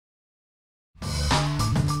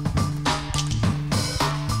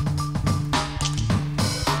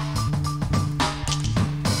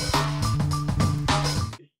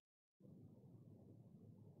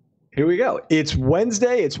Here we go. It's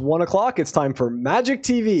Wednesday. It's 1 o'clock. It's time for Magic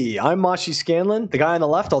TV. I'm Mashi Scanlon, the guy on the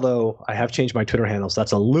left, although I have changed my Twitter handle, so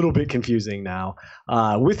that's a little bit confusing now.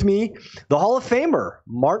 With me, the Hall of Famer,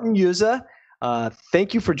 Martin Juza.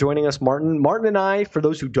 Thank you for joining us, Martin. Martin and I, for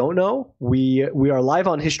those who don't know, we are live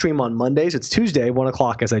on his stream on Mondays. It's Tuesday, 1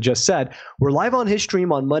 o'clock, as I just said. We're live on his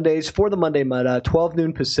stream on Mondays for the Monday Meta, 12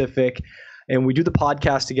 noon Pacific. And we do the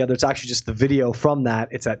podcast together. It's actually just the video from that.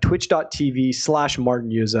 It's at twitch.tv/Martin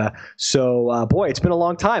Juza. So, boy, it's been a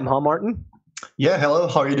long time, huh, Martin? Yeah, hello.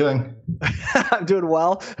 How are you doing? I'm doing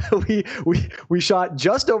well. We shot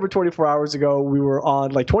just over 24 hours ago. We were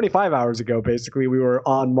on, like 25 hours ago, basically. We were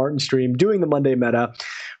on Martin's stream doing the Monday Meta.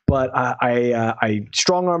 But I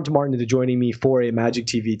strong-armed Martin into joining me for a Magic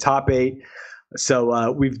TV Top 8.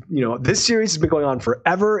 So this series has been going on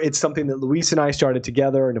forever. It's something that Luis and I started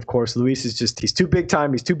together. And of course, Luis is he's too big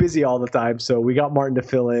time. He's too busy all the time. So we got Martin to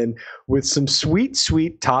fill in with some sweet,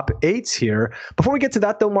 sweet top 8s here. Before we get to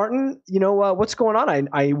that though, Martin, what's going on?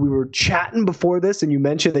 We were chatting before this and you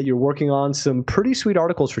mentioned that you're working on some pretty sweet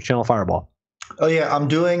articles for Channel Fireball. Oh yeah, I'm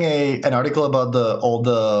doing an article about all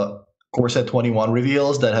the Core Set 21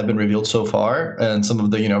 reveals that have been revealed so far, and some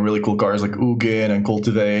of the really cool cards like Ugin and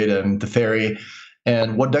Cultivate and Teferi,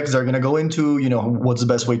 and what decks they're going to go into, what's the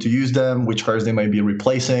best way to use them, which cards they might be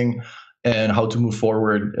replacing, and how to move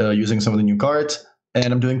forward using some of the new cards.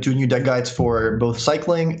 And I'm doing 2 new deck guides for both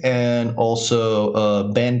Cycling and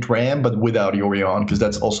also Banned Ram, but without Yorion, because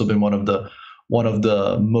that's also been one of the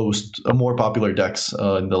more popular decks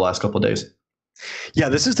in the last couple of days. Yeah,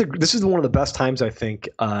 this is one of the best times I think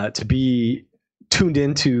to be tuned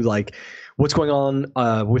into like what's going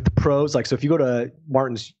on with the pros. Like, so if you go to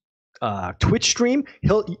Martin's Twitch stream,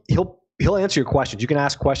 he'll answer your questions. You can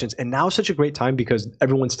ask questions, and now is such a great time because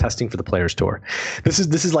everyone's testing for the Players Tour. This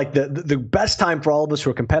is like the best time for all of us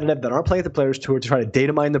who are competitive that aren't playing at the Players Tour to try to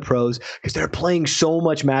data mine the pros because they're playing so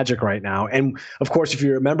much Magic right now. And of course, if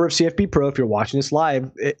you're a member of CFB Pro, if you're watching this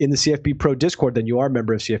live in the CFB Pro Discord, then you are a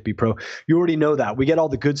member of CFB Pro. You already know that. We get all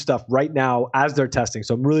the good stuff right now as they're testing.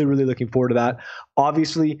 So I'm really, really looking forward to that.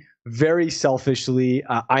 Obviously, very selfishly,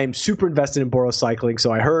 I am super invested in Boros Cycling.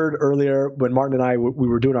 So I heard earlier when Martin and I we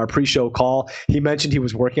were doing our pre-show call, he mentioned he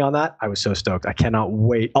was working on that. I was so stoked. I cannot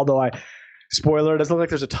wait. Although spoiler, it doesn't look like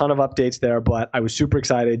there's a ton of updates there, but I was super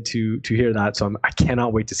excited to hear that. So I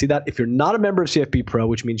cannot wait to see that. If you're not a member of CFB Pro,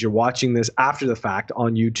 which means you're watching this after the fact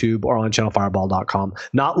on YouTube or on channelfireball.com,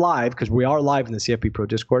 not live because we are live in the CFB Pro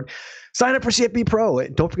Discord, sign up for CFB Pro.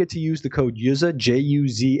 And don't forget to use the code Juza,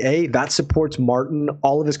 Juza. That supports Martin,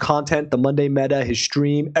 all of his content, the Monday Meta, his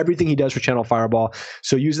stream, everything he does for Channel Fireball.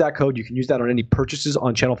 So use that code. You can use that on any purchases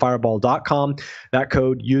on channelfireball.com. That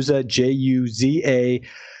code Juza, Juza.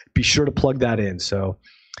 Be sure to plug that in. So,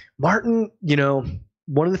 Martin,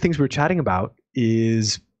 one of the things we were chatting about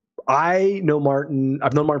is I've known Martin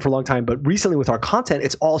for a long time, but recently with our content,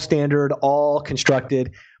 it's all standard, all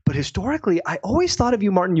constructed. But historically, I always thought of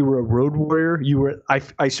you, Martin, you were a road warrior.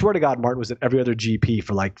 I swear to God, Martin was at every other GP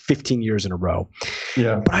for like 15 years in a row.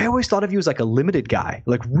 Yeah. But I always thought of you as like a limited guy,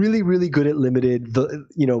 like really, really good at limited.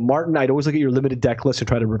 Martin, I'd always look at your limited deck list and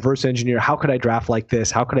try to reverse engineer. How could I draft like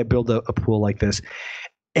this? How could I build a pool like this?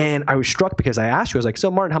 And I was struck because I asked you, I was like, so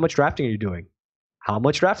Martin, how much drafting are you doing? How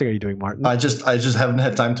much drafting are you doing, Martin? I just haven't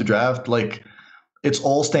had time to draft. Like, it's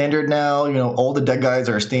all standard now. All the deck guides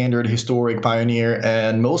are standard, historic, pioneer,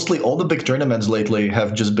 and mostly all the big tournaments lately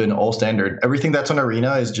have just been all standard. Everything that's on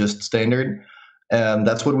Arena is just standard. And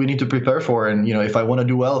that's what we need to prepare for. And, if I want to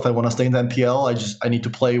do well, if I want to stay in the MPL, I need to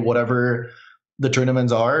play whatever the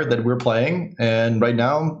tournaments are that we're playing. And right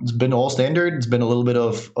now it's been all standard. It's been a little bit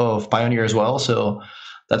of pioneer as well. So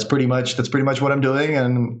that's pretty much what I'm doing.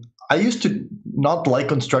 And I used to not like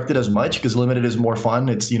constructed as much because limited is more fun.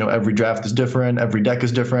 It's, every draft is different, every deck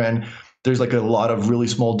is different. There's like a lot of really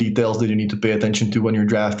small details that you need to pay attention to when you're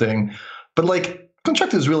drafting. But like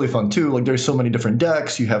constructed is really fun too. Like there's so many different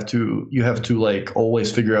decks. You have to like always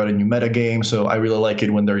figure out a new meta game. So I really like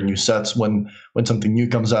it when there are new sets, when something new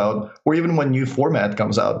comes out, or even when new format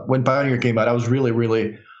comes out. When Pioneer came out, I was really,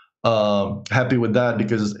 really happy with that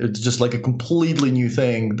because it's just like a completely new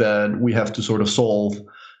thing that we have to sort of solve,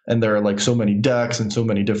 and there are like so many decks and so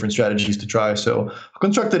many different strategies to try. So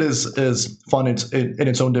constructed is fun in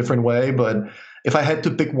its own different way, but if I had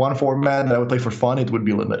to pick one format that I would play for fun, it would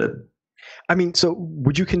be limited. I mean, so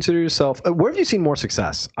would you consider yourself where have you seen more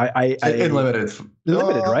success? In limited,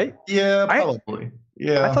 right? Yeah, probably.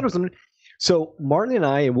 I thought it was limited. So Martin and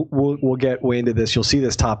I, we'll get way into this. You'll see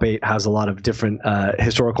this top eight has a lot of different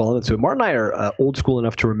historical elements to it. Martin and I are old school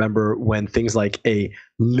enough to remember when things like a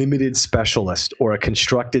limited specialist or a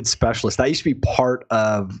constructed specialist that used to be part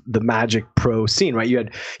of the Magic Pro scene, right? You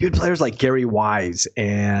had players like Gary Wise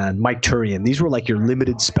and Mike Turian. These were like your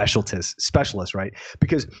limited specialists, right?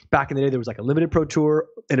 Because back in the day there was like a limited Pro Tour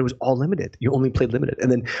and it was all limited. You only played limited,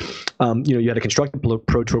 and then you had a constructed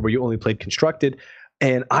Pro Tour where you only played constructed.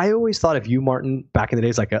 And I always thought of you, Martin, back in the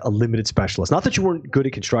days, like a limited specialist. Not that you weren't good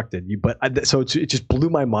at constructed, so it just blew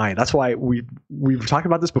my mind. That's why we were talking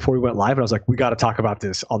about this before we went live, and I was like, we got to talk about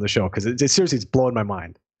this on the show because seriously, it's blowing my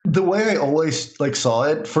mind. The way I always saw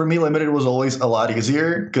it, for me, limited was always a lot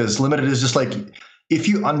easier because limited is just like if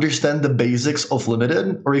you understand the basics of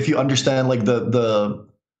limited, or if you understand like the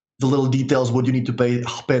little details, what you need to pay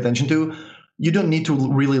attention to. You don't need to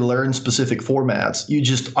really learn specific formats. You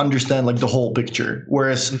just understand like the whole picture.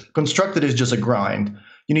 Whereas constructed is just a grind.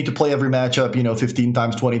 You need to play every matchup, 15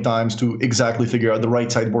 times, 20 times to exactly figure out the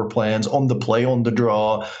right sideboard plans on the play, on the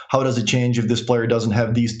draw. How does it change if this player doesn't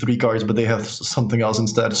have these 3 cards, but they have something else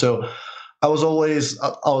instead? So I was always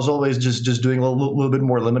just doing a little bit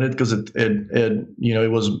more limited because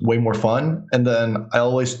it was way more fun. And then I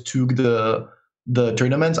always took the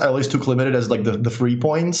tournaments. I always took limited as like the free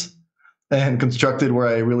points. And constructed where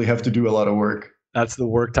I really have to do a lot of work. That's the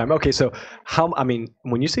work time. Okay, so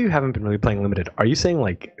when you say you haven't been really playing limited, are you saying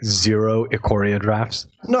like 0 Ikoria drafts?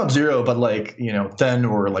 Not 0, but 10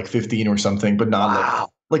 or 15 or something, but not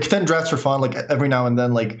like 10 drafts for fun. Like every now and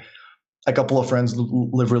then, like a couple of friends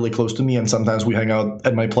live really close to me, and sometimes we hang out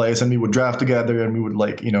at my place and we would draft together, and we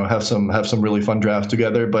would have some really fun drafts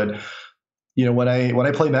together. But when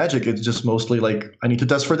I play Magic, it's just mostly like I need to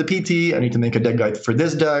test for the PT. I need to make a deck guide for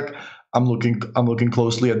this deck. I'm looking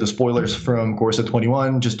closely at the spoilers from Core Set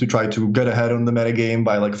 21 just to try to get ahead on the metagame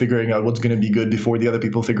by figuring out what's going to be good before the other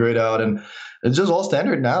people figure it out. And it's just all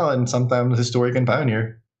standard now, and sometimes historic and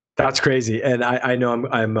pioneer. That's crazy, and I know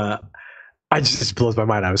it just blows my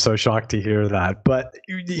mind. I was so shocked to hear that. But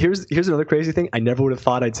here's another crazy thing. I never would have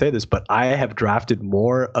thought I'd say this, but I have drafted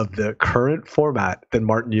more of the current format than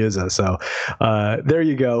Martin Juza. So there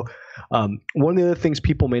you go. One of the other things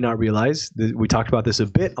people may not realize, we talked about this a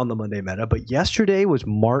bit on the Monday Meta, but yesterday was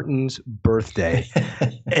Martin's birthday.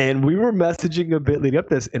 And we were messaging a bit leading up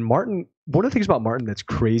to this. And Martin, one of the things about Martin that's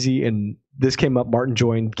crazy, and this came up, Martin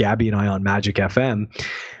joined Gabby and I on Magic FM.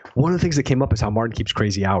 One of the things that came up is how Martin keeps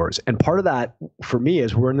crazy hours. And part of that for me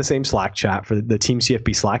is we're in the same Slack chat for the Team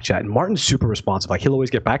CFB Slack chat. And Martin's super responsive. Like he'll always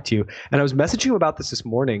get back to you. And I was messaging him about this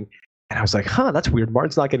morning, and I was like, that's weird.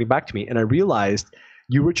 Martin's not getting back to me. And I realized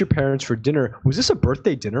you were at your parents for dinner. Was this a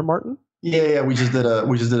birthday dinner, Martin? Yeah. We just did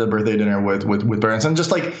a birthday dinner with parents, and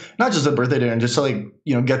just not just a birthday dinner, just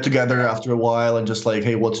get together after a while and just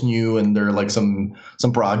hey, what's new? And there are some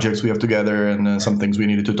projects we have together and some things we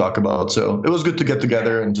needed to talk about. So it was good to get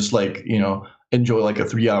together and just enjoy a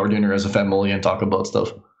 3-hour dinner as a family and talk about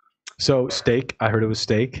stuff. So steak, I heard it was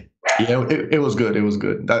steak. Yeah, it was good. It was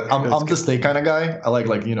good. I'm the steak kind of guy. I like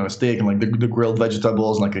steak and the grilled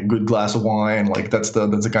vegetables and a good glass of wine. That's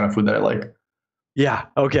the kind of food that I like. Yeah.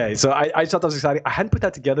 Okay. So I thought that was exciting. I hadn't put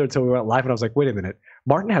that together until we went live, and I was like, wait a minute.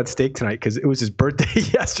 Martin had steak tonight because it was his birthday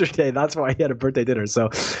yesterday. That's why he had a birthday dinner. So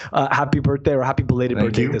happy birthday, or happy belated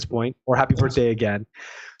birthday at this point, or happy birthday again.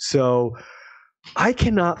 So I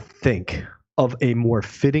cannot think of a more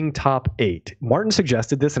fitting top 8. Martin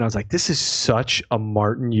suggested this, and I was like, this is such a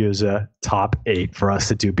Martin Juza top 8 for us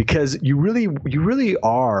to do, because you really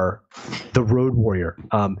are the road warrior.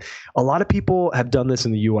 A lot of people have done this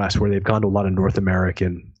in the US where they've gone to a lot of North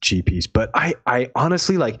American GPs, but I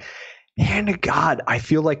honestly, hand to God, I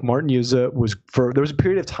feel like Martin Juza there was a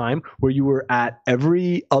period of time where you were at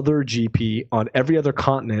every other GP on every other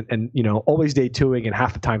continent, and always day 2ing and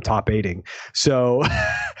half the time top 8ing. So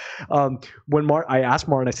when I asked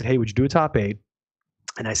Martin, I said, hey, would you do a top 8?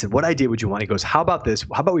 And I said, what idea would you want? He goes, how about this?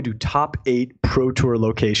 How about we do top 8 Pro Tour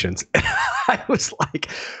locations? I was like,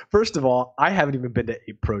 first of all, I haven't even been to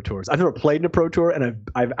 8 Pro Tours. I've never played in a Pro Tour, and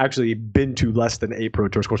I've actually been to less than 8 Pro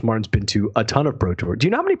Tours. Of course, Martin's been to a ton of Pro Tours. Do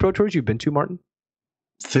you know how many Pro Tours you've been to, Martin?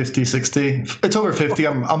 50, 60. It's over 50.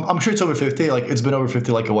 I'm sure it's over 50. It's been over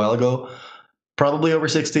 50 a while ago. Probably over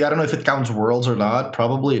 60. I don't know if it counts Worlds or not.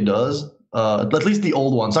 Probably it does. At least the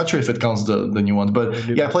old ones. Not sure if it counts the new ones. But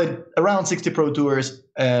yeah, I played around 60 Pro Tours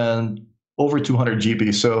and over 200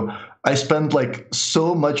 GPs. So I spent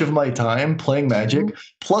so much of my time playing Magic. Mm-hmm.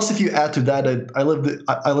 Plus, if you add to that, I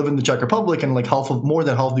live in the Czech Republic, and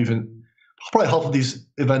probably half of these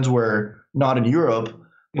events were not in Europe.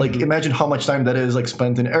 Like imagine how much time that is like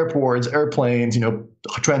spent in airports, airplanes,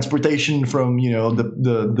 transportation from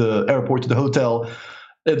the airport to the hotel.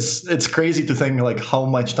 It's crazy to think like how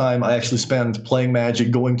much time I actually spent playing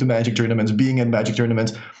Magic, going to Magic tournaments, being in Magic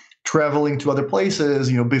tournaments, traveling to other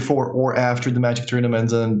places, before or after the Magic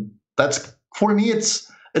tournaments, and that's for me. It's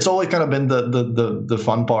always kind of been the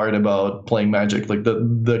fun part about playing Magic. Like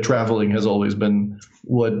the traveling has always been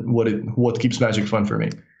what keeps Magic fun for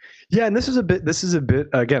me. Yeah, and this is a bit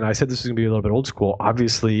again, I said this is going to be a little bit old school.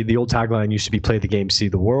 Obviously, the old tagline used to be play the game, see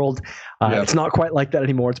the world. It's not quite like that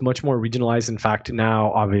anymore. It's much more regionalized. In fact,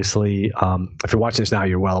 now, obviously, if you're watching this now,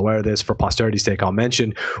 you're well aware of this. For posterity's sake, I'll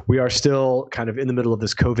mention we are still kind of in the middle of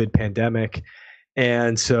this COVID pandemic.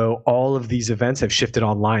 And so all of these events have shifted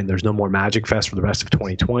online. There's no more Magic Fest for the rest of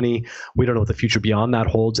 2020. We don't know what the future beyond that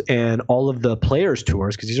holds. And all of the players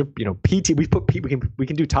tours, because these are PT. We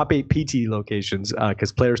can do top 8 PT locations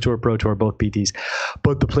because Players Tour, Pro Tour, both PTs.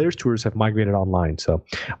 But the Players Tours have migrated online. So,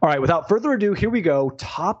 all right. Without further ado, here we go.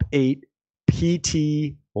 Top 8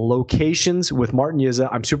 PT locations with Martin Yzza.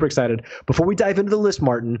 I'm super excited. Before we dive into the list,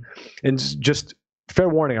 Martin, and just fair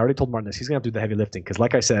warning, I already told Martin this. He's gonna have to do the heavy lifting because,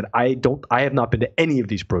 like I said, I have not been to any of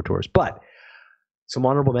these pro tours. But some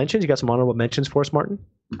honorable mentions. You got some honorable mentions for us, Martin?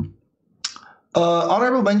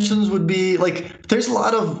 Honorable mentions would be like there's a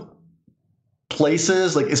lot of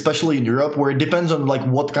places, like especially in Europe, where it depends on like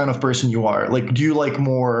what kind of person you are. Like, do you like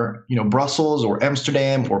more, Brussels or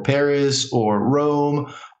Amsterdam or Paris or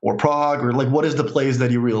Rome or Prague, or like what is the place that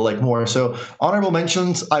you really like more? So honorable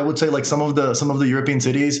mentions, I would say like some of the European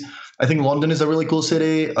cities. I think London is a really cool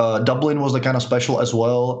city. Dublin was like kind of special as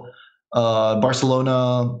well.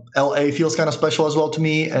 Barcelona, LA feels kind of special as well to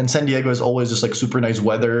me, and San Diego is always just like super nice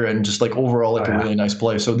weather and just like overall like a really nice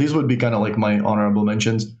place. So these would be kind of like my honorable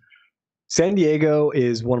mentions. San Diego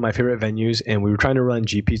is one of my favorite venues, and we were trying to run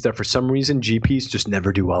GPs there. For some reason, GPs just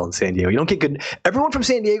never do well in San Diego. You don't get good. Everyone from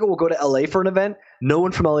San Diego will go to LA for an event. No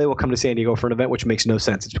one from LA will come to San Diego for an event, which makes no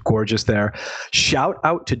sense. It's gorgeous there. Shout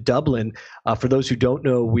out to Dublin. For those who don't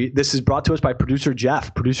know, this is brought to us by producer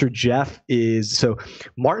Jeff. Producer Jeff so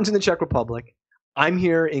Martin's in the Czech Republic. I'm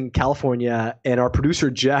here in California, and our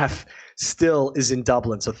producer Jeff still is in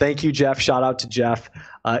Dublin. So thank you, Jeff. Shout out to Jeff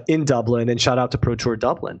in Dublin, and shout out to Pro Tour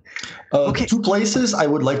Dublin. Okay. 2 places I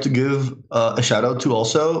would like to give a shout out to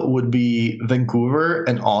also would be Vancouver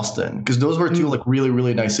and Austin, because those were 2 like really,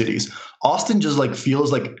 really nice cities. Austin just like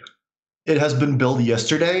feels like it has been built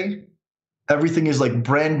yesterday. Everything is like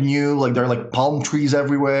brand new. Like there are like palm trees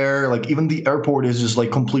everywhere. Like even the airport is just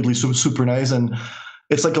like completely super nice, and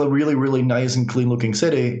it's like a really, really nice and clean looking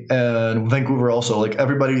city. And Vancouver also, like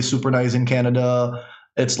everybody's super nice in Canada.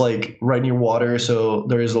 It's like right near water, so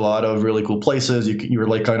there is a lot of really cool places. You're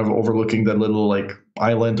like kind of overlooking that little like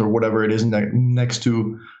island or whatever it is next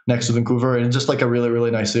to Vancouver, and it's just like a really,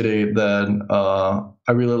 really nice city that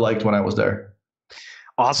I really liked when I was there.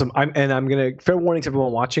 Awesome. I'm going to, fair warning to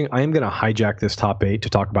everyone watching, I am going to hijack this top 8 to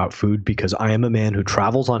talk about food because I am a man who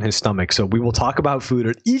travels on his stomach. So we will talk about food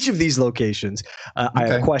at each of these locations. I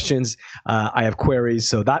have questions. I have queries.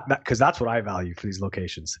 So because that's what I value for these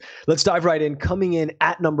locations. Let's dive right in. Coming in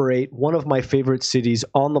at number 8, one of my favorite cities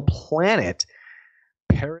on the planet,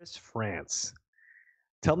 Paris, France.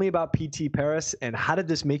 Tell me about PT Paris and how did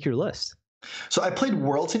this make your list? So I played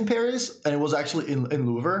Worlds in Paris, and it was actually in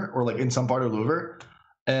Louvre, or like in some part of Louvre.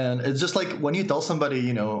 And it's just like when you tell somebody,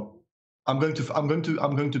 I'm going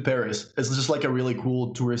to Paris. It's just like a really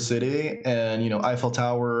cool tourist city, and Eiffel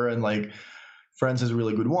Tower, and like France has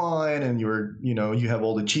really good wine, and you have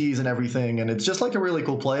all the cheese and everything, and it's just like a really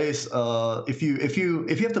cool place. If you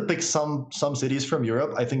have to pick some cities from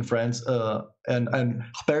Europe, I think France and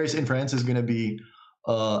Paris in France is going to be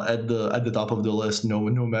at the top of the list. No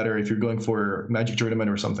matter if you're going for Magic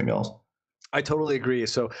tournament or something else. I totally agree.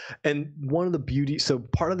 So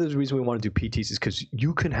part of the reason we want to do PTs is because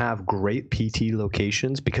you can have great PT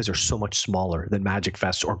locations because they're so much smaller than Magic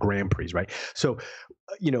Fest or Grand Prix, right? So,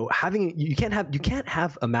 you can't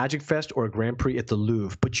have a Magic Fest or a Grand Prix at the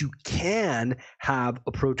Louvre, but you can have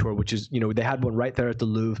a Pro Tour, which is, they had one right there at the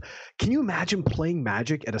Louvre. Can you imagine playing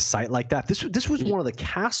Magic at a site like that? This was one of the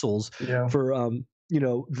castles for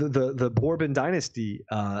the Bourbon Dynasty.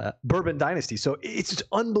 So it's just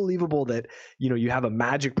unbelievable that, you have a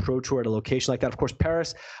Magic Pro Tour at a location like that. Of course,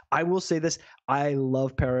 Paris, I will say this, I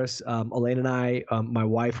love Paris. Elaine and I, my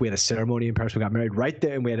wife, we had a ceremony in Paris. We got married right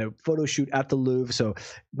there, and we had a photo shoot at the Louvre. So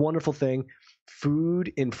wonderful thing.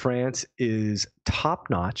 Food in France is top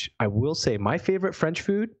notch. I will say my favorite French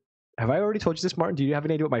food. Have I already told you this, Martin? Do you have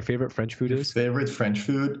any idea what my favorite French food is? Favorite French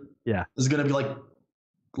food? Yeah. This is going to be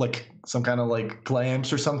like some kind of like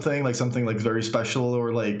clams or something like very special,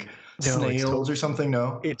 or like No, snails or something?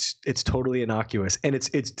 No. it's totally innocuous, and it's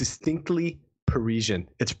distinctly Parisian.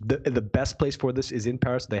 It's the best place for this is in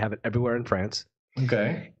Paris. They have it everywhere in France.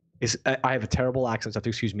 Okay. Is I have a terrible accent, so have to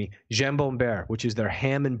excuse me. Jambon beurre, which is their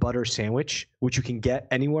ham and butter sandwich, which you can get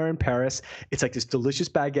anywhere in Paris. It's like this delicious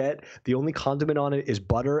baguette. The only condiment on it is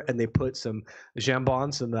butter, and they put some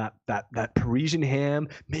jambon, some that Parisian ham,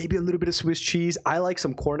 maybe a little bit of Swiss cheese. I like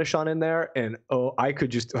some Cornichon in there, and I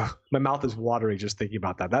could just my mouth is watering just thinking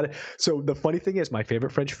about that. So the funny thing is, my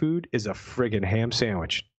favorite French food is a friggin' ham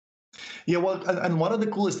sandwich. Yeah, well, and one of the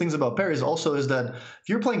coolest things about Paris also is that if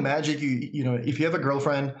you're playing Magic, you know, if you have a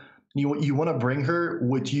girlfriend, you want to bring her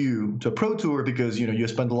with you to a pro tour because you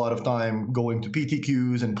spend a lot of time going to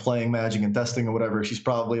PTQs and playing Magic and testing or whatever. She's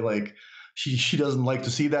probably like she doesn't like to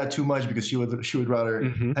see that too much because she would rather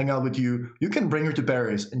hang out with you. You can bring her to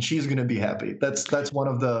Paris and she's gonna be happy. That's one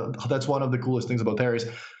of the coolest things about Paris.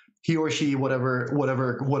 He or she, whatever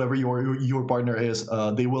your partner is,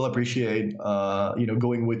 they will appreciate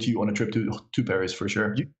going with you on a trip to Paris for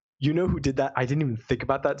sure. You know who did that? I didn't even think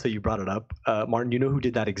about that until you brought it up, Martin. You know who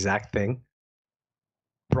did that exact thing?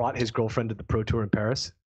 Brought his girlfriend to the Pro Tour in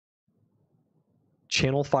Paris.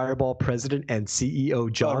 Channel Fireball president and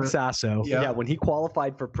CEO John Sasso. Yeah, when he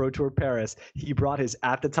qualified for Pro Tour Paris, he brought his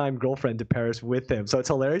at the time girlfriend to Paris with him. So it's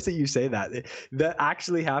hilarious that you say that. That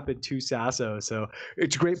actually happened to Sasso. So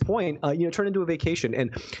it's a great point. Turn into a vacation,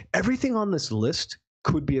 and everything on this list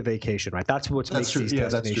could be a vacation, right? That's what makes these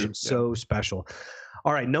destinations so special.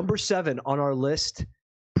 All right, number 7 on our list,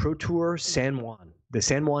 Pro Tour San Juan. The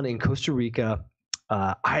San Juan in Costa Rica.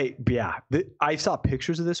 I saw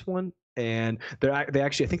pictures of this one, and they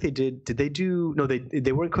actually, I think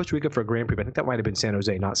they were in Costa Rica for a Grand Prix, but I think that might have been San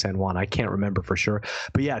Jose, not San Juan. I can't remember for sure.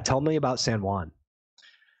 But yeah, tell me about San Juan.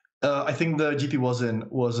 I think the GP was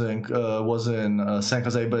in San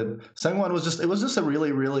Jose, but San Juan was just a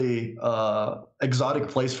really really exotic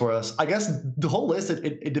place for us. I guess the whole list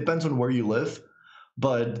it depends on where you live.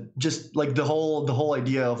 But just like the whole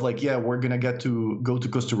idea of like, yeah, we're gonna get to go to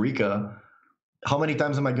Costa Rica. How many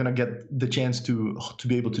times am I gonna get the chance to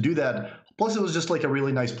be able to do that? Plus, it was just like a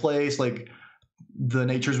really nice place. Like the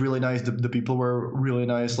nature's really nice. The people were really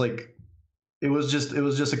nice. Like it was just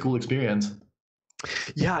a cool experience.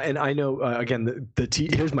 Yeah, and I know again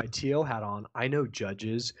here's my TO hat on. I know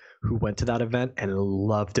judges who went to that event and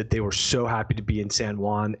loved it. They were so happy to be in San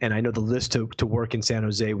Juan, and I know the list to work in San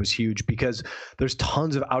Jose was huge because there's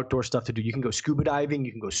tons of outdoor stuff to do. You can go scuba diving,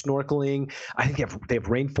 you can go snorkeling. I think they have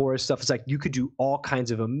rainforest stuff. It's like you could do all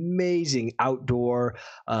kinds of amazing outdoor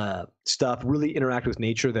stuff. Really interact with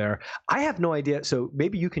nature there. I have no idea. So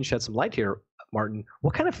maybe you can shed some light here, Martin.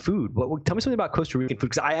 What kind of food? Tell me something about Costa Rican food,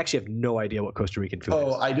 because I actually have no idea what Costa Rican food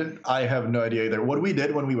is. I have no idea either. What we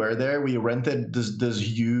did when we were there, we rented this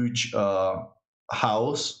huge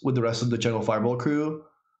house with the rest of the Channel Fireball crew,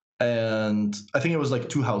 and I think it was like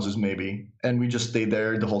 2 houses maybe, and we just stayed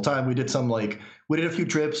there the whole time. We did a few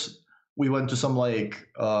trips. We went to some like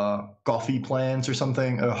coffee plants or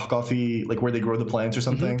something, coffee like where they grow the plants or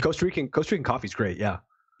something. Costa Rican coffee is great. Yeah.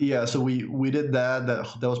 So we did that.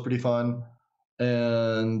 That was pretty fun.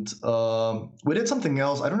 And we did something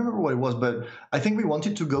else. I don't remember what it was, but I think we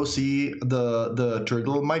wanted to go see the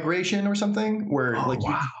turtle migration or something, where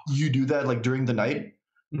you do that like during the night,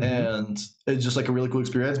 and it's just like a really cool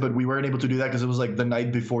experience. But we weren't able to do that because it was like the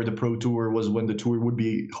night before the Pro Tour was when the tour would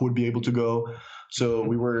be able to go. So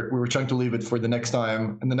we were trying to leave it for the next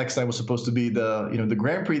time, and the next time was supposed to be the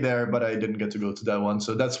Grand Prix there, but I didn't get to go to that one.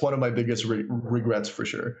 So that's one of my biggest regrets for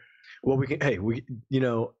sure. Well,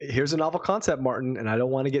 here's a novel concept, Martin, and I don't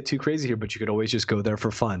want to get too crazy here, but you could always just go there for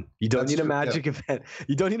fun. You don't need a Magic event.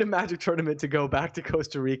 You don't need a Magic tournament to go back to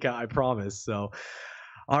Costa Rica, I promise. So,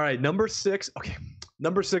 all right, number 6. Okay,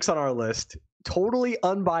 number 6 on our list, totally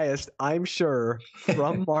unbiased, I'm sure,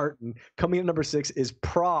 from Martin. Coming in number 6 is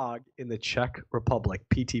Prague in the Czech Republic,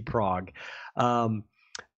 PT Prague.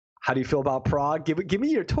 How do you feel about Prague? Give me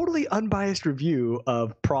your totally unbiased review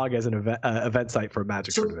of Prague as an event site for a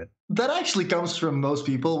Magic tournament. That actually comes from most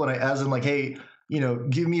people when I ask them like, hey,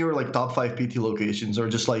 give me your like top 5 PT locations, or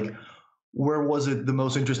just like where was it the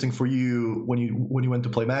most interesting for you when you went to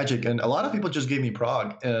play Magic? And a lot of people just gave me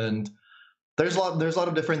Prague, and there's a lot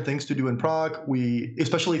of different things to do in Prague.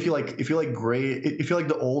 Especially if you like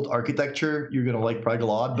the old architecture, you're gonna like Prague a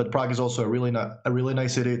lot. But Prague is also a really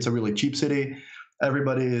nice city. It's a really cheap city.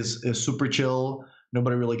 Everybody is super chill.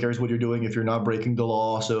 Nobody really cares what you're doing if you're not breaking the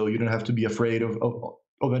law, so you don't have to be afraid of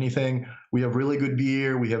anything. We have really good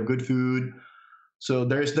beer. We have good food. So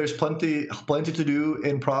there's plenty to do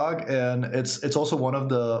in Prague, and it's also one of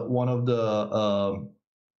the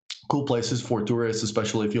cool places for tourists,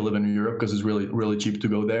 especially if you live in Europe, because it's really really cheap to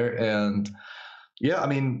go there. And yeah, I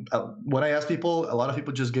mean, when I asked people, a lot of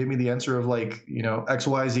people just gave me the answer of like,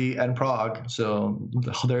 XYZ and Prague. So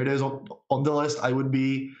there it is on the list. I'd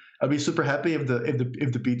be super happy if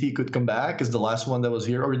the PT could come back, because the last one that was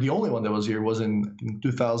here, or the only one that was here, was in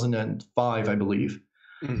 2005, I believe.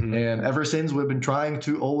 Mm-hmm. And ever since, we've been trying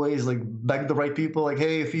to always like beg the right people, like,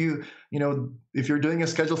 hey, if you're doing a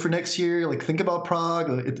schedule for next year, like think about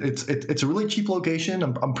Prague. It's a really cheap location.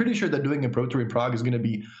 I'm pretty sure that doing a Pro Tour in Prague is going to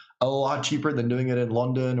be a lot cheaper than doing it in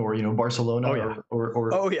London or Barcelona. Oh, yeah.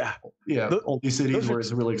 or Oh yeah, all these cities where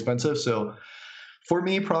it's really expensive. So for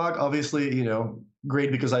me, Prague, obviously,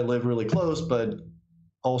 great because I live really close, but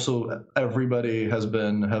also everybody has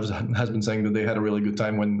been saying that they had a really good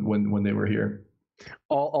time when they were here.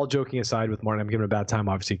 All joking aside with Martin, I'm giving him a bad time,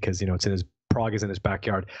 obviously, because Prague is in his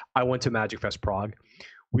backyard. I went to Magic Fest Prague.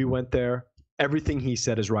 We went there. Everything he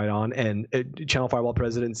said is right on. And Channel Fireball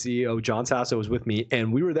President and CEO John Sasso was with me,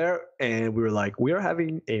 and we were there, and we were like, we are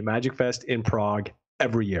having a Magic Fest in Prague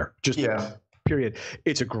every year. Just period.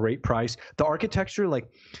 It's a great price. The architecture, like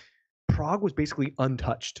Prague was basically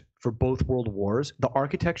untouched for both world wars. The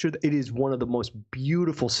architecture, it is one of the most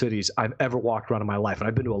beautiful cities I've ever walked around in my life. And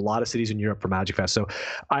I've been to a lot of cities in Europe for Magic Fest. So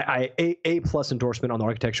I A+ endorsement on the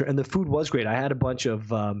architecture. And the food was great. I had a bunch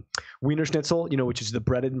of Wiener Schnitzel, which is the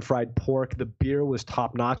breaded and fried pork. The beer was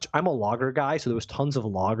top notch. I'm a lager guy, so there was tons of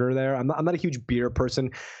lager there. I'm not a huge beer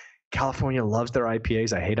person. California loves their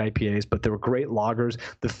IPAs. I hate IPAs, but there were great lagers.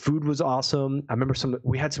 The food was awesome. I remember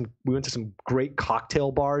we went to some great cocktail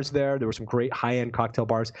bars there. There were some great high-end cocktail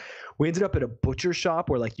bars. We ended up at a butcher shop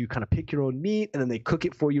where like you kind of pick your own meat and then they cook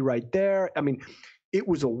it for you right there. I mean, it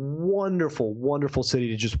was a wonderful, wonderful city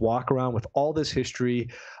to just walk around with all this history.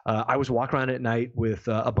 I was walking around at night with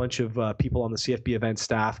a bunch of people on the CFB event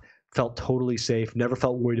staff. Felt totally safe, never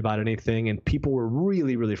felt worried about anything, and people were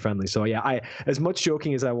really, really friendly. So yeah, as much of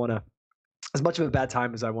a bad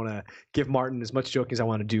time as I want to give Martin, as much joking as I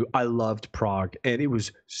want to do, I loved Prague, and it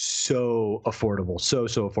was so affordable, so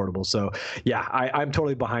affordable. So yeah, I'm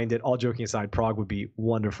totally behind it. All joking aside, Prague would be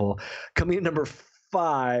wonderful. Coming in number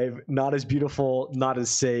 5, not as beautiful, not as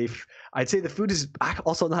safe. I'd say the food is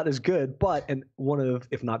also not as good, but one of,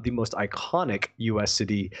 if not the most iconic U.S.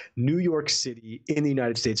 city, New York City in the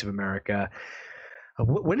United States of America.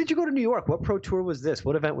 When did you go to New York? What Pro Tour was this?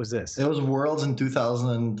 What event was this? It was Worlds in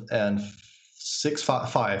 2006,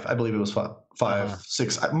 5. I believe it was 5,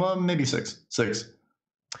 6, maybe 6.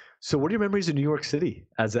 So what are your memories of New York City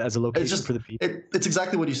as a location for the people? It's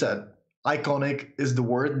exactly what you said. Iconic is the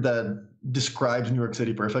word that describes New York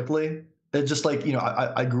City perfectly. It's just like,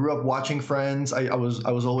 I grew up watching Friends. I was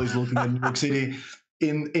always looking at New York City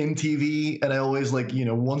in TV, and I always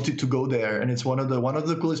wanted to go there. And it's one of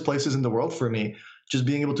the coolest places in the world for me. Just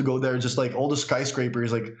being able to go there, just like all the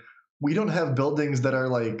skyscrapers. Like, we don't have buildings that are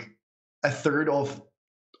like a third of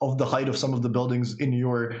the height of some of the buildings in New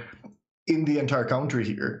York in the entire country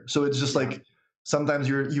here. So it's just like, sometimes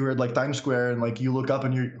you're at like Times Square and like you look up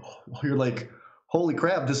and you're like, holy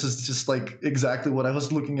crap, this is just like exactly what I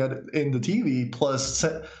was looking at in the TV. Plus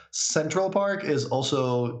Central Park is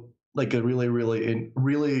also like a really, really,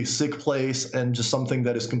 really sick place, and just something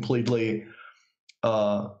that is completely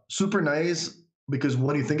super nice, because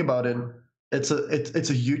when you think about it, it's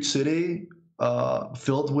a huge city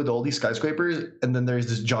filled with all these skyscrapers, and then there's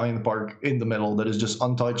this giant park in the middle that is just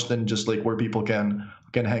untouched and just like where people can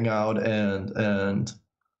hang out and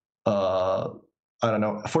I don't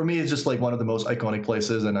know. For me, it's just like one of the most iconic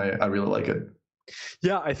places, and I really like it.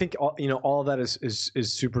 Yeah, I think all of that is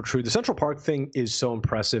super true. The Central Park thing is so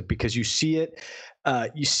impressive because you see it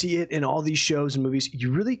in all these shows and movies.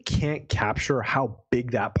 You really can't capture how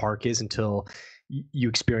big that park is until you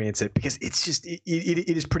experience it, because it's just it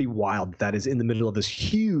is pretty wild. That is in the middle of this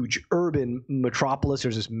huge urban metropolis.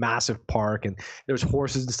 There's this massive park, and there's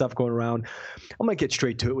horses and stuff going around. I'm gonna get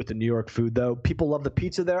straight to it with the New York food, though. People love the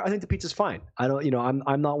pizza there. I think the pizza's fine. I don't,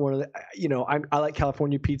 I'm not one of the, I like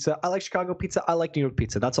California pizza. I like Chicago pizza. I like New York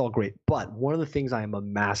pizza. That's all great. But one of the things I am a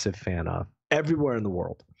massive fan of everywhere in the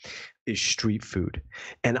world is street food.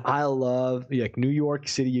 And I love, like, New York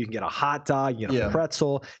City. You can get a hot dog, you get a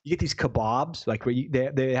pretzel, you get these kebabs, like where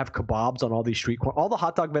they have kebabs on all these street corners. All the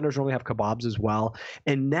hot dog vendors normally have kebabs as well.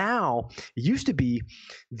 And now, it used to be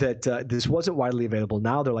that this wasn't widely available.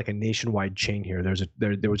 Now they're like a nationwide chain here.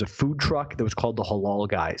 There was a food truck that was called the Halal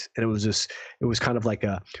Guys, and it was kind of like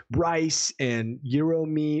a rice and gyro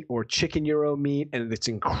meat or chicken gyro meat, and it's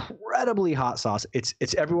incredibly hot sauce.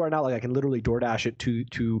 It's everywhere now. Like, I can literally DoorDash it to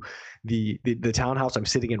the townhouse I'm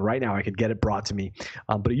sitting in right now, I could get it brought to me.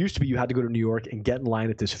 But it used to be you had to go to New York and get in line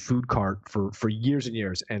at this food cart for years and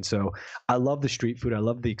years. And so I love the street food. I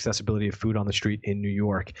love the accessibility of food on the street in New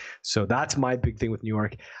York. So that's my big thing with New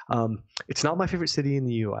York. It's not my favorite city in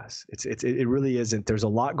the U.S. It really isn't. There's a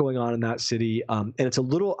lot going on in that city, and it's a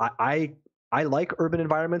little. I like urban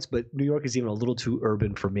environments, but New York is even a little too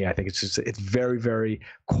urban for me. I think it's very, very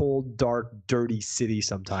cold, dark, dirty city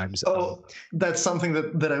sometimes. Oh, that's something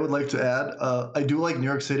that I would like to add. I do like New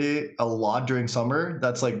York City a lot during summer.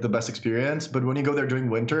 That's like the best experience. But when you go there during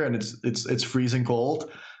winter and it's freezing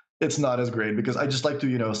cold, it's not as great because I just like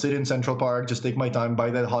to, sit in Central Park, just take my time, buy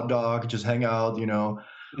that hot dog, just hang out,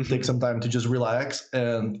 take some time to just relax.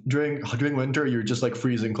 And during winter, you're just like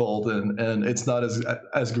freezing cold, and it's not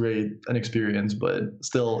as great an experience, but it's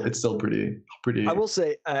still pretty. I will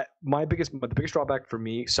say the biggest drawback for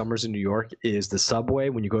me summers in New York is the subway.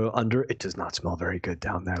 When you go under, it does not smell very good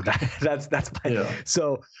down there. That's my, Yeah.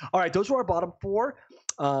 So all right, those were our bottom four.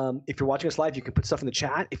 If you're watching us live, you can put stuff in the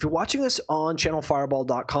chat. If you're watching us on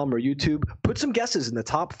channelfireball.com or YouTube, put some guesses in the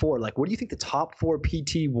top four. Like, what do you think the top four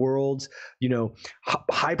PT Worlds,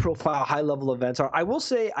 high profile, high level events are? I will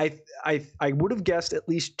say I would have guessed at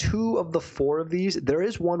least two of the four of these. There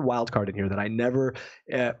is one wild card in here that I never.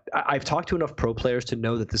 I've talked to enough pro players to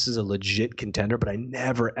know that this is a legit contender, but I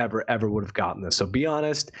never, ever, ever would have gotten this. So be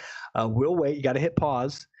honest. We'll wait. You got to hit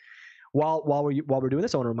pause. While we're doing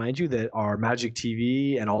this, I want to remind you that our Magic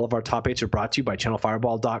TV and all of our top 8s are brought to you by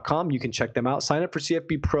channelfireball.com. You can check them out. Sign up for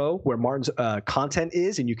CFB Pro, where Martin's content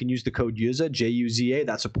is, and you can use the code JUZA, J-U-Z-A,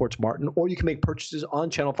 that supports Martin, or you can make purchases on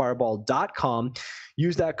channelfireball.com.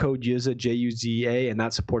 Use that code JUZA, J-U-Z-A, and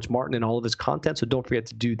that supports Martin and all of his content, so don't forget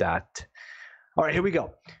to do that. All right, here we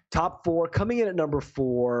go. Top four. Coming in at number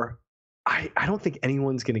 4, I don't think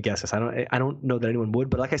anyone's going to guess this. I don't know that anyone would,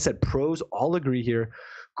 but like I said, pros all agree here.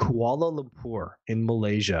 Kuala Lumpur in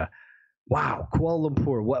Malaysia. Wow, Kuala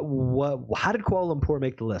Lumpur. What? How did Kuala Lumpur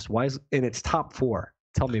make the list? Why is in its top 4?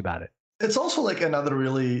 Tell me about it. It's also like another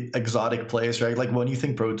really exotic place, right? Like when you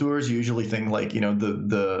think pro tours, you usually think like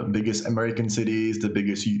the biggest American cities, the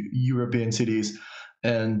biggest European cities,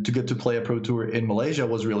 and to get to play a pro tour in Malaysia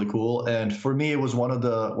was really cool. And for me, it was one of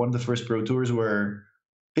the first pro tours where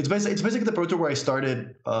it's basically the pro tour where I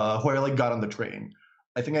started, where I like got on the train.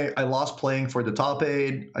 I think I lost playing for the top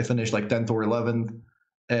 8. I finished like 10th or 11th,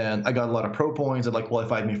 and I got a lot of pro points that like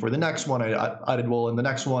qualified me for the next one. I did well in the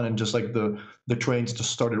next one, and just like the trains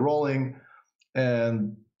just started rolling.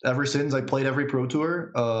 And ever since, I played every pro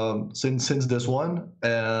tour since this one,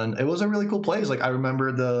 and it was a really cool place. Like I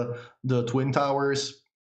remember the Twin Towers,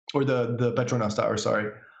 or the Petronas Tower.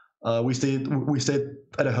 Sorry. We stayed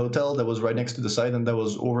at a hotel that was right next to the site, and that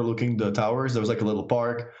was overlooking the towers. There was like a little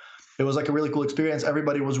park. It was like a really cool experience.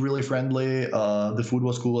 Everybody was really friendly. The food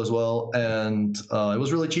was cool as well, and it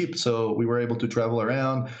was really cheap. So we were able to travel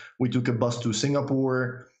around. We took a bus to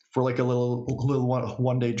Singapore for like a little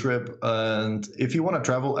one day trip. And if you want to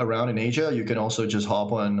travel around in Asia, you can also just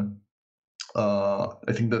hop on.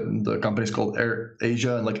 I think the company's called Air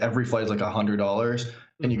Asia, and like every flight is like $100,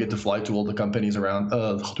 and you get to fly to all the companies around,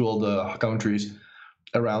 to all the countries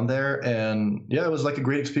around there. And yeah, it was like a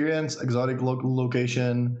great experience. Exotic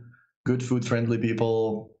location. Good food, friendly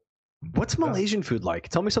people. What's Malaysian food like?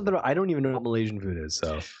 Tell me something about. I don't even know what Malaysian food is.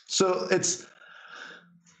 So it's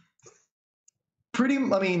pretty.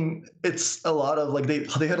 I mean, it's a lot of like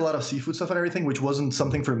they had a lot of seafood stuff and everything, which wasn't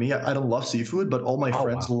something for me. I don't love seafood, but all my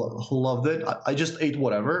friends loved it. I just ate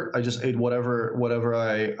whatever. I just ate whatever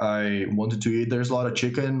I wanted to eat. There's a lot of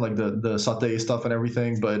chicken, like the satay stuff and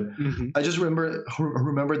everything. But I just remember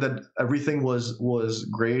that everything was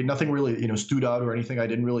great. Nothing really stood out or anything. I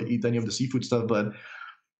didn't really eat any of the seafood stuff, but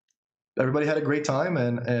everybody had a great time,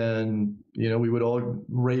 and we would all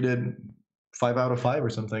rate it 5 out of 5 or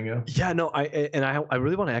something. Yeah, no, I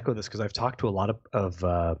really want to echo this because I've talked to a lot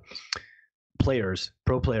of players,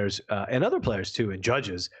 pro players, and other players too, and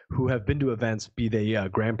judges who have been to events, be they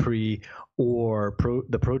Grand Prix or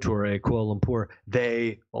the Pro Tour at Kuala Lumpur.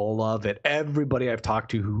 They love it. Everybody I've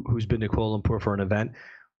talked to who's been to Kuala Lumpur for an event,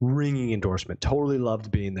 ringing endorsement. Totally loved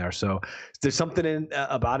being there. So there's something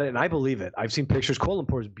about it, and I believe it. I've seen pictures. Kuala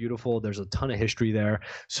Lumpur is beautiful. There's a ton of history there,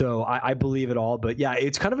 so I believe it all. But yeah,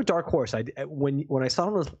 it's kind of a dark horse. When I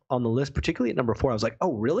saw it on the list, particularly at number 4, I was like,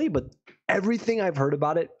 oh really? But everything I've heard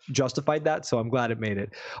about it justified that, so I'm glad it made it.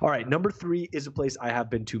 All right, number 3 is a place I have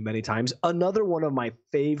been to many times. Another one of my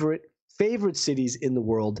favorite cities in the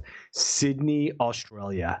world, Sydney,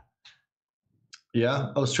 Australia. Yeah,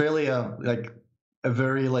 Australia, like a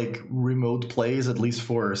very like remote place, at least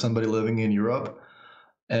for somebody living in Europe.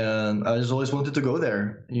 And I just always wanted to go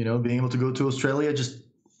there. Being able to go to Australia, just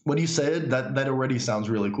when you said that already sounds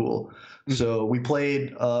really cool. So we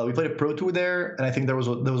played a pro tour there, and I think there was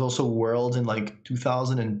also Worlds in like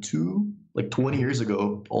 2002, like 20 years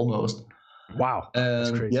ago almost. Wow, that's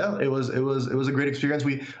And crazy. yeah, it was a great experience.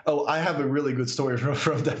 I have a really good story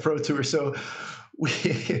from that pro tour. So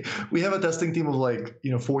we have a testing team of like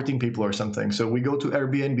 14 people or something. So we go to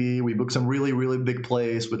Airbnb, we book some really big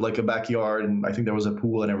place with like a backyard, and I think there was a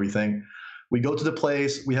pool and everything. We go to the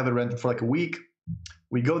place, we have it rented for like a week.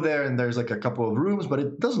 We go there and there's like a couple of rooms, but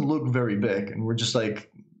it doesn't look very big, and we're just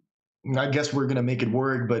like, I guess we're gonna make it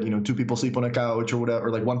work, but two people sleep on a couch or whatever,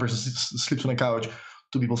 or like one person sleeps on a couch,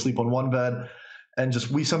 two people sleep on one bed, and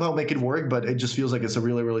just we somehow make it work, but it just feels like it's a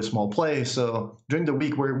really small place. So during the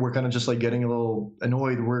week, we're kind of just like getting a little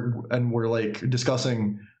annoyed. We're like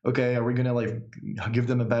discussing, okay, are we gonna like give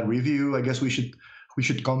them a bad review? I guess we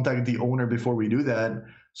should contact the owner before we do that.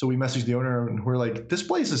 So we message the owner and we're like, this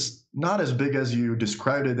place is not as big as you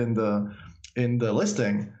described it in the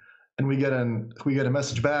listing. And we get a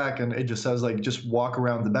message back, and it just says like, just walk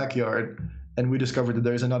around the backyard. And we discovered that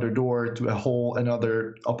there's another door to a whole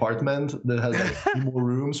another apartment that has like 3 more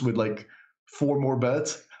rooms with like 4 more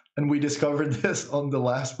beds. And we discovered this on the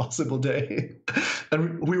last possible day.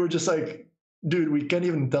 And we were just like, dude, we can't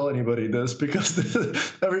even tell anybody this because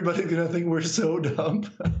everybody's gonna think we're so dumb.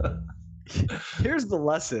 Here's the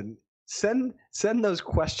lesson. Send those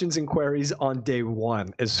questions and queries on day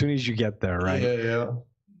one as soon as you get there, right? Yeah.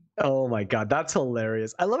 Oh my God, that's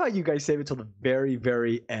hilarious. I love how you guys save it till the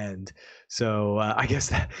very end. So I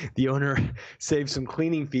guess the owner saved some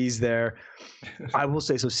cleaning fees there. I will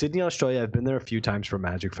say, so Sydney, Australia, I've been there a few times for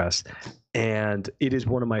Magic Fest, and it is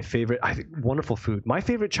one of my favorite, I think, wonderful food. My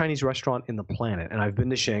favorite Chinese restaurant in the planet, and I've been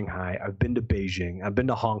to Shanghai, I've been to Beijing, I've been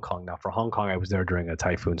to Hong Kong. Now, for Hong Kong, I was there during a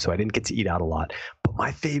typhoon, so I didn't get to eat out a lot. But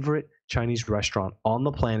my favorite Chinese restaurant on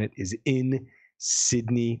the planet is in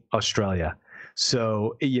Sydney, Australia.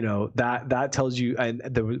 So that tells you. And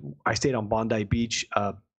I stayed on Bondi Beach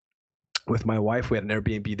with my wife. We had an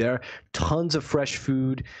Airbnb there. Tons of fresh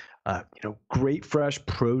food. Great fresh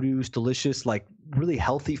produce, delicious, like really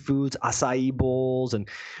healthy foods, acai bowls, and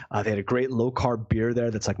they had a great low carb beer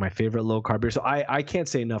there. That's like my favorite low carb beer. So I can't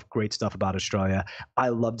say enough great stuff about Australia. I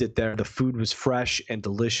loved it there. The food was fresh and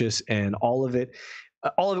delicious, and all of it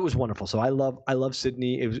was wonderful. So I love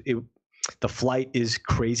Sydney. The flight is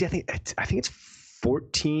crazy. I think it's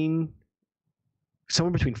 14,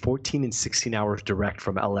 somewhere between 14 and 16 hours direct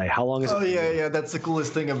from LA. How long is it? Oh yeah. That's the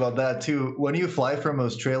coolest thing about that too. When you fly from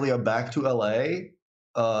Australia back to LA,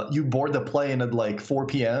 you board the plane at like 4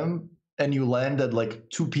 p.m. and you land at like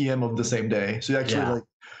 2 p.m. of the same day. So you actually like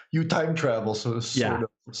you time travel. So sort of.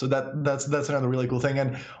 So that's another really cool thing.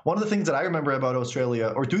 And one of the things that I remember about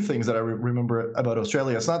Australia, or 2 things that I remember about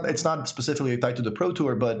Australia, it's not specifically tied to the Pro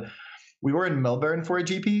Tour, but we were in Melbourne for a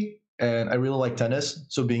GP, and I really like tennis.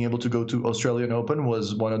 So being able to go to Australian Open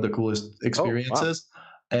was one of the coolest experiences.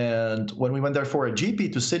 Oh, wow. And when we went there for a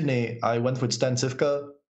GP to Sydney, I went with Stan Sivka,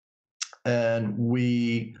 and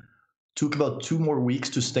we took about 2 more weeks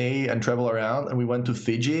to stay and travel around. And we went to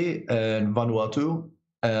Fiji and Vanuatu,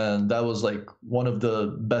 and that was like one of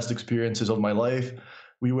the best experiences of my life.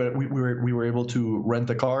 We were able to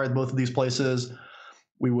rent a car at both of these places.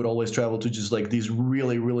 We would always travel to just like these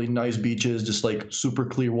really nice beaches, just like super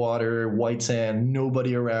clear water, white sand,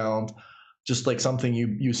 nobody around, just like something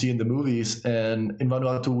you see in the movies. And in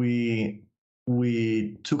Vanuatu,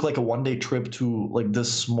 we took like a 1-day trip to like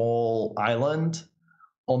this small island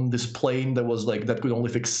on this plane that was like that could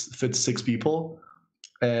only fit 6 people,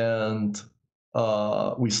 and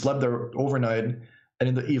we slept there overnight. And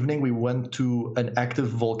in the evening, we went to an active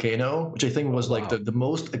volcano, which I think was like the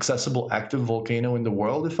most accessible active volcano in the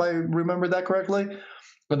world, if I remember that correctly.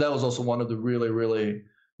 And that was also one of the really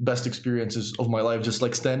best experiences of my life, just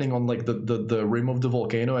like standing on like the rim of the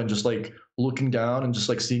volcano and just like looking down and just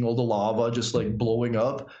like seeing all the lava just like blowing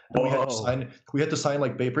up. And we had to sign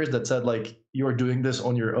like papers that said like, you're doing this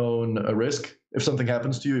on your own risk. If something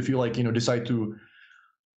happens to you, if you like, decide to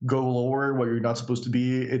go lower where you're not supposed to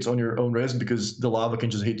be, it's on your own risk because the lava can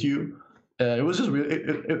just hit you. It was just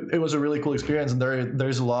it was a really cool experience. And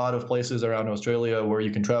there's a lot of places around Australia where you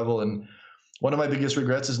can travel. And one of my biggest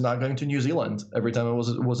regrets is not going to New Zealand. Every time I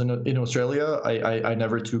was in Australia, I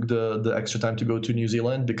never took the extra time to go to New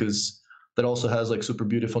Zealand, because that also has like super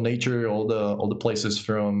beautiful nature, all the places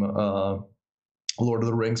from Lord of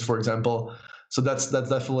the Rings, for example. So that's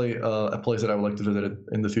definitely a place that I would like to visit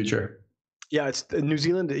in the future. Yeah, it's New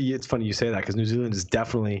Zealand. It's funny you say that, because New Zealand is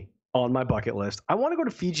definitely on my bucket list. I want to go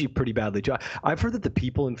to Fiji pretty badly too. I've heard that the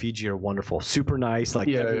people in Fiji are wonderful, super nice. Like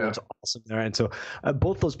everyone's awesome there, and so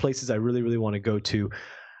both those places I really want to go to.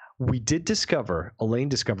 we did discover, Elaine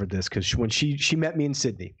discovered this because when she met me in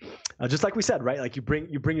Sydney, just like we said, right? Like you bring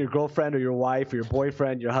your girlfriend or your wife or your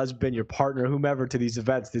boyfriend, your husband, your partner, whomever to these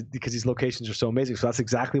events because these locations are so amazing. So that's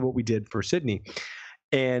exactly what we did for Sydney.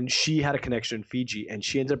 And she had a connection in Fiji, and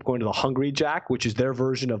she ended up going to the Hungry Jack, which is their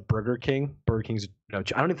version of Burger King. Burger King's, I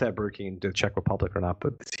don't know if they have Burger King in the Czech Republic or not,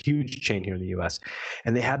 but it's a huge chain here in the U.S.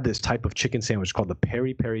 And they had this type of chicken sandwich called the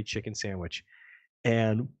peri peri chicken sandwich.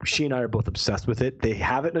 And she and I are both obsessed with it. They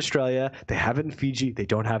have it in Australia, they have it in Fiji, they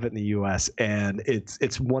don't have it in the U.S. And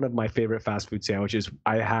it's one of my favorite fast food sandwiches.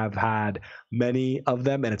 I have had many of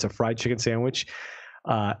them, and it's a fried chicken sandwich.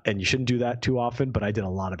 And you shouldn't do that too often, but I did a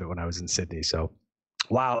lot of it when I was in Sydney. So.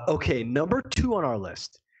 Wow. Okay. Number 2 on our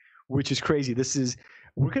list, which is crazy. This is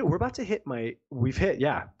we're about to hit we've hit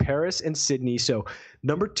Paris and Sydney. So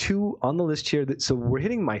number 2 on the list here. So we're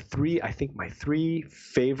hitting my 3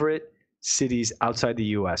 favorite cities outside the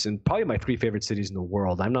U.S. and probably my 3 favorite cities in the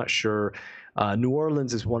world. I'm not sure. New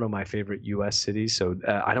Orleans is one of my favorite U.S. cities. So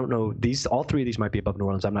I don't know. All 3 of these might be above New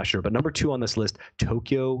Orleans. I'm not sure. But number 2 on this list,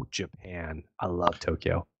 Tokyo, Japan. I love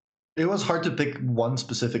Tokyo. It was hard to pick one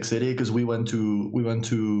specific city because we went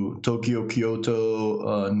to Tokyo,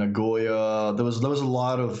 Kyoto, Nagoya. There was a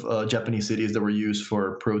lot of Japanese cities that were used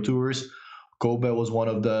for pro tours. Kobe was one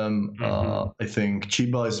of them. I think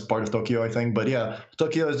Chiba is part of Tokyo, I think. But yeah,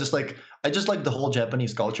 Tokyo is just like, I just like the whole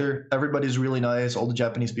Japanese culture. Everybody's really nice. All the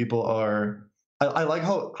Japanese people are. I like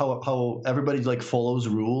how everybody like follows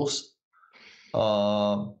rules.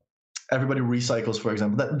 Everybody recycles, for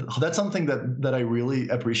example. That's something that I really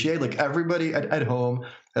appreciate. Like everybody at home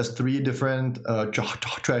has 3 different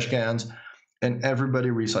trash cans, and everybody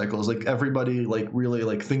recycles. Like everybody like really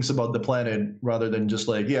like thinks about the planet rather than just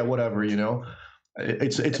like, yeah, whatever, you know.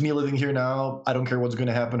 It's me living here now. I don't care what's going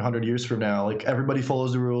to happen 100 years from now. Like everybody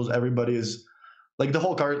follows the rules. Everybody is like the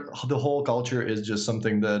whole culture is just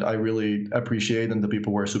something that I really appreciate, and the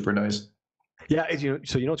people were super nice. Yeah,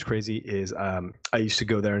 so what's crazy is I used to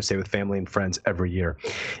go there and stay with family and friends every year.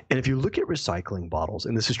 And if you look at recycling bottles,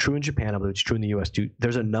 and this is true in Japan, I believe it's true in the US too,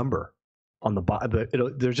 there's a number on the bottom.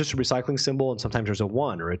 There's just a recycling symbol, and sometimes there's a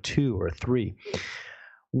 1 or a 2 or a 3.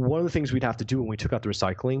 One of the things we'd have to do when we took out the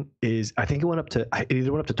recycling is it either went up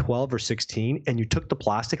to 12 or 16, and you took the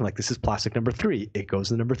plastic and like, this is plastic number 3. It goes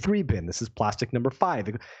in the number 3 bin. This is plastic number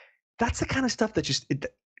 5. That's the kind of stuff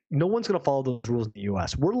that no one's going to follow those rules in the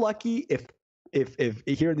US. We're lucky if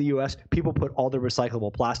here in the US, people put all their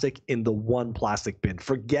recyclable plastic in the 1 plastic bin.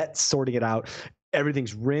 Forget sorting it out.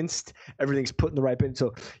 Everything's rinsed. Everything's put in the right bin.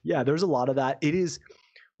 So yeah, there's a lot of that. It is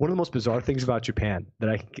one of the most bizarre things about Japan that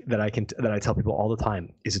I tell people all the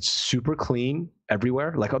time is it's super clean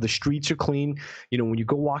everywhere. Like, the streets are clean. When you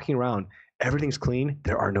go walking around, everything's clean.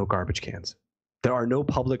 There are no garbage cans. There are no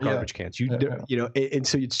public garbage cans. And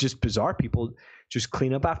so it's just bizarre. People just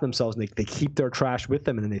clean up after themselves, and they keep their trash with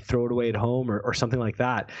them, and then they throw it away at home or something like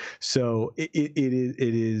that. So it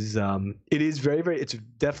is very, very. It's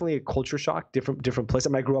definitely a culture shock. Different place. I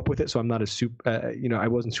mean, I grew up with it, so I'm not I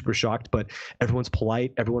wasn't super shocked. But everyone's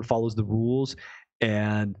polite. Everyone follows the rules,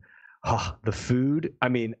 and the food. I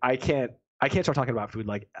mean, I can't start talking about food.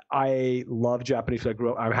 Like, I love Japanese food.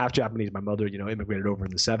 I'm half Japanese. My mother, immigrated over in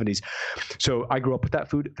the 70s. So I grew up with that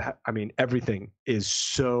food. I mean, everything is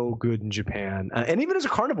so good in Japan. And even as a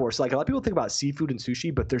carnivore, so like a lot of people think about seafood and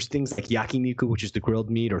sushi, but there's things like yakiniku, which is the grilled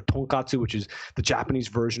meat, or tonkatsu, which is the Japanese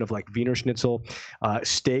version of like Wiener Schnitzel.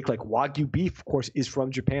 Steak, like Wagyu beef, of course, is from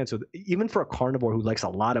Japan. So even for a carnivore who likes a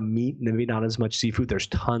lot of meat and maybe not as much seafood, there's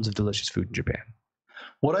tons of delicious food in Japan.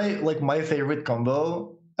 What I like, my favorite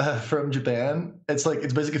combo from Japan, it's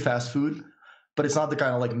basically fast food, but it's not the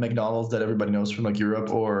kind of like McDonald's that everybody knows from like Europe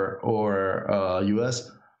or US.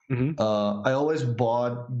 Mm-hmm. I always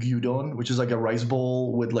bought gyudon, which is like a rice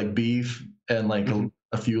bowl with like beef and like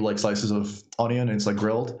a few like slices of onion, and it's like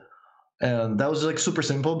grilled. And that was like super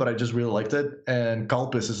simple, but I just really liked it. And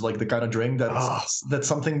kalpis is like the kind of drink that's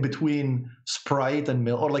something between Sprite and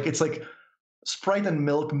milk, or like it's like Sprite and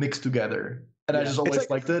milk mixed together. And I just always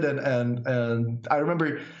liked it. And I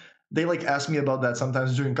remember they like asked me about that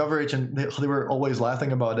sometimes during coverage, and they were always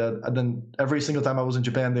laughing about it. And then every single time I was in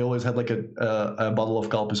Japan, they always had like a bottle of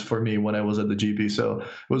kalpis for me when I was at the GP. So it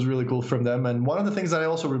was really cool from them. And one of the things that I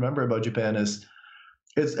also remember about Japan is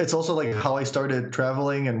it's also like how I started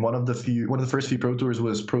traveling. And one of the first few pro tours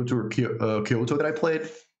was Pro Tour Kyoto that I played.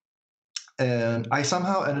 And I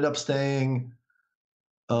somehow ended up staying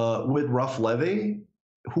with Ralph Levy,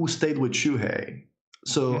 who stayed with Shuhei.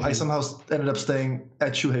 So I somehow ended up staying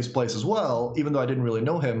at Shuhei's place as well, even though I didn't really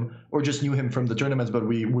know him or just knew him from the tournaments, but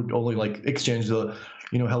we would only like exchange the,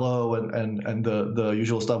 hello and the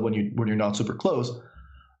usual stuff when you're not super close.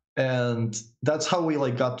 and that's how we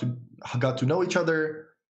like got to know each other.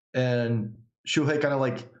 And Shuhei kind of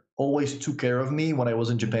like always took care of me when I was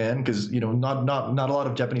in Japan, because not a lot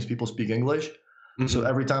of Japanese people speak English. So Hmm.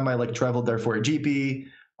 every time I like traveled there for a GP,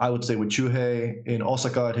 I would stay with Shuhei in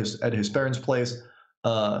Osaka at his parents' place.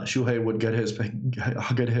 Shuhei would get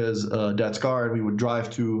his dad's car, and we would drive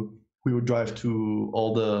to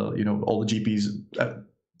all the GPs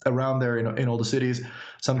around there in all the cities. Uh-huh.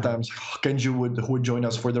 Sometimes Kenju would join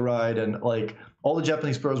us for the ride, and like all the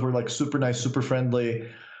Japanese pros were like super nice, super friendly.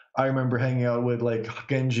 I remember hanging out with like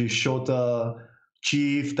Genji, Shota,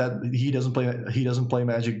 Chief. That he doesn't play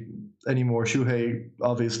Magic anymore. Shuhei,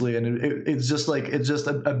 obviously, and it's just like it's just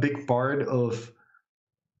a big part of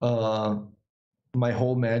uh, my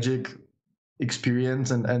whole Magic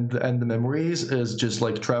experience, and the memories is just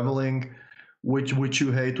like traveling with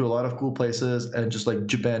Shuhei to a lot of cool places, and just like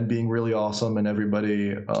Japan being really awesome, and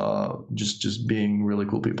everybody just being really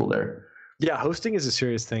cool people there. Yeah, hosting is a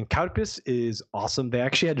serious thing. Coutpis is awesome. They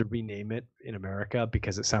actually had to rename it in America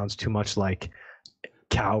because it sounds too much like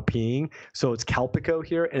cow peeing. So it's Calpico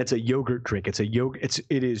here, and it's a yogurt drink. It's a yogurt.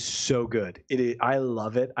 It is so good. It is, I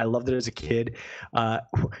love it. I loved it as a kid. Uh,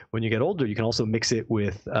 when you get older, you can also mix it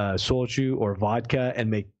with soju or vodka and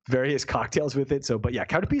make various cocktails with it. So, but yeah,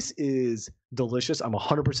 Coutpis is delicious. I'm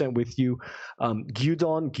 100% with you.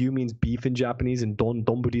 Gyudon, gyu means beef in Japanese, and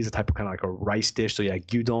donburi is a type of kind of like a rice dish. So yeah,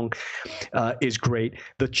 gyudon is great.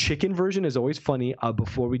 The chicken version is always funny.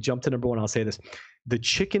 Before we jump to number one, I'll say this: the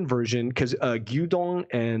chicken version, because gyudon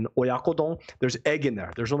and oyakodon, there's egg in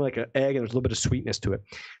there. There's only like an egg, and there's a little bit of sweetness to it.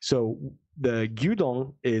 So the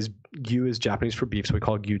gyudon gyu is Japanese for beef, so we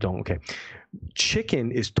call it gyudon. Okay,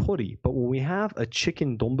 chicken is tori, but when we have a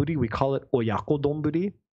chicken donburi, we call it oyako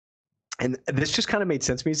donburi. And this just kind of made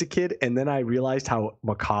sense to me as a kid, and then I realized how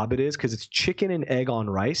macabre it is because it's chicken and egg on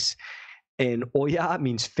rice, and oya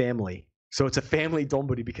means family. So it's a family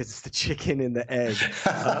donburi because it's the chicken and the egg,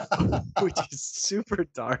 which is super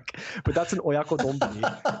dark. But that's an oyako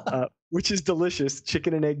donburi, which is delicious.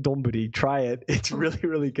 Chicken and egg donburi. Try it. It's really,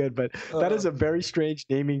 really good. But that is a very strange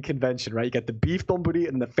naming convention, right? You got the beef donburi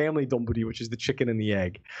and the family donburi, which is the chicken and the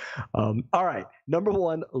egg. All right. Number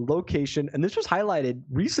one, location. And this was highlighted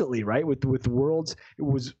recently, right? With Worlds, it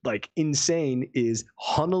was like insane, is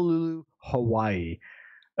Honolulu, Hawaii.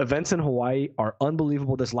 Events in Hawaii are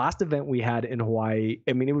unbelievable. This last event we had in Hawaii,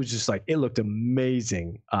 I mean, it was just like, it looked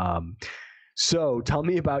amazing. So tell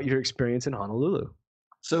me about your experience in Honolulu.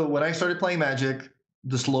 So when I started playing Magic,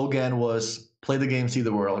 the slogan was "Play the game, see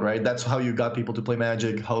the world." Right? That's how you got people to play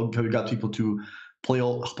Magic. How you got people to play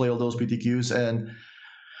all those PTQs. And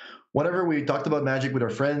whenever we talked about Magic with our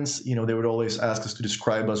friends, they would always ask us to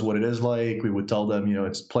describe us what it is like. We would tell them,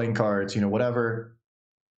 it's playing cards, whatever.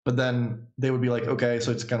 But then they would be like, okay,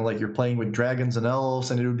 so it's kind of like you're playing with dragons and elves,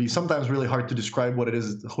 and it would be sometimes really hard to describe what it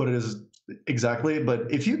is exactly.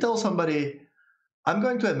 But if you tell somebody, I'm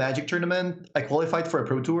going to a Magic tournament, I qualified for a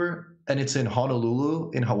Pro Tour, and it's in Honolulu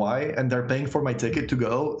in Hawaii, and they're paying for my ticket to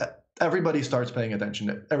go, everybody starts paying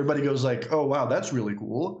attention. Everybody goes like, oh wow, that's really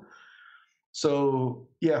cool. So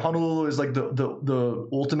yeah, Honolulu is like the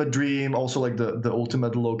ultimate dream, also like the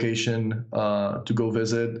ultimate location to go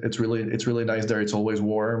visit. It's really nice there. It's always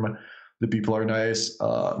warm. The people are nice.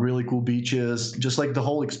 Really cool beaches. Just like the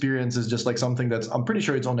whole experience is just like something that's, I'm pretty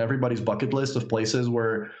sure it's on everybody's bucket list of places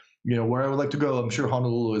where I would like to go. I'm sure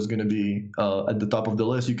Honolulu is going to be at the top of the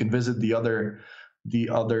list. You can visit the other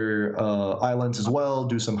islands as well.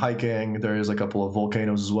 Do some hiking. There is a couple of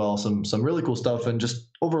volcanoes as well. Some really cool stuff, and just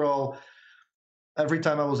overall, every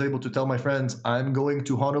time I was able to tell my friends I'm going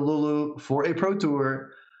to Honolulu for a Pro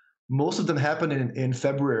Tour, most of them happen in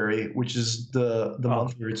February, which is the Oh,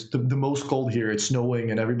 month where it's the most cold here. It's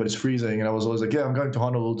snowing and everybody's freezing. And I was always like, yeah, I'm going to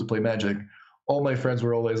Honolulu to play Magic. All my friends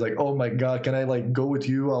were always like, oh my God, can I like go with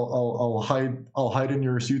you? I'll hide in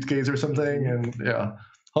your suitcase or something. And yeah,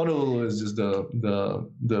 Honolulu is just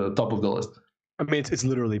the top of the list. I mean, it's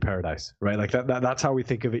literally paradise, right? Like that's how we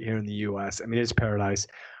think of it here in the U.S. I mean, it's paradise.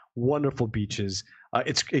 Wonderful beaches.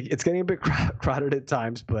 It's getting a bit crowded at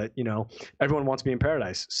times, but everyone wants to be in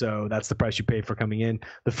paradise, so that's the price you pay for coming in.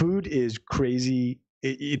 The food is crazy.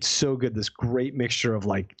 It's so good. This great mixture of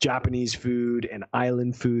like Japanese food and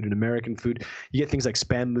island food and American food. You get things like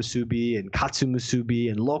spam musubi and katsu musubi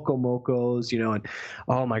and loco mocos, and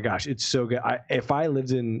oh my gosh, it's so good. If I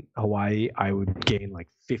lived in Hawaii, I would gain like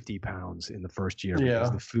 50 pounds in the first year because Yeah.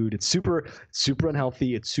 the food, it's super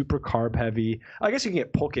unhealthy. It's super carb heavy. I guess you can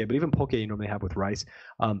get poke, but even poke you normally have with rice.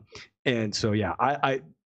 And so yeah, I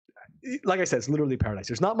like I said, it's literally paradise.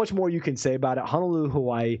 There's not much more you can say about it. Honolulu,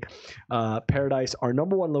 Hawaii, paradise, our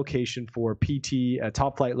number one location for PT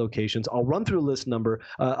top flight locations. I'll run through the list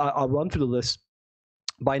I'll run through the list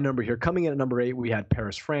by number here. Coming in at number 8, we had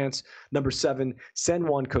Paris, France. Number 7, San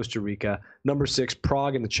Juan, Costa Rica. Number 6,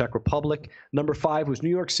 Prague in the Czech Republic. Number 5 was New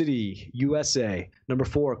York City, USA. Number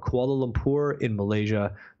 4, Kuala Lumpur in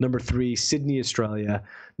Malaysia. Number 3, Sydney, Australia.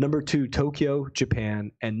 Number 2, Tokyo,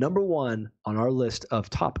 Japan. And number 1 on our list of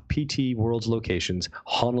top PT World's locations,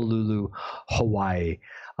 Honolulu, Hawaii.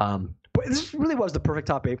 But this really was the perfect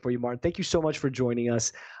top 8 for you, Martin. Thank you so much for joining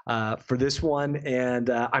us for this one. And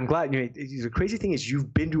I'm glad. The crazy thing is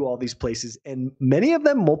you've been to all these places, and many of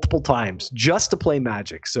them multiple times, just to play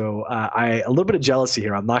Magic. So a little bit of jealousy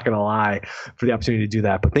here. I'm not going to lie for the opportunity to do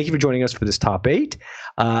that. But thank you for joining us for this top 8.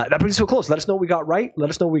 That brings us so close. Let us know what we got right. Let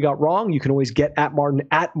us know what we got wrong. You can always get at Martin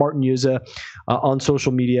Yuza on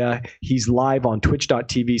social media. He's live on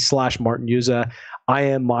twitch.tv/Martin Yuza. I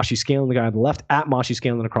am Mashi Scanlon, the guy on the left, at Mashi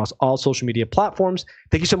Scanlon across all social media platforms.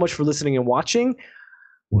 Thank you so much for listening and watching.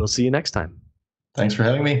 We'll see you next time. Thanks for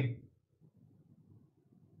having me.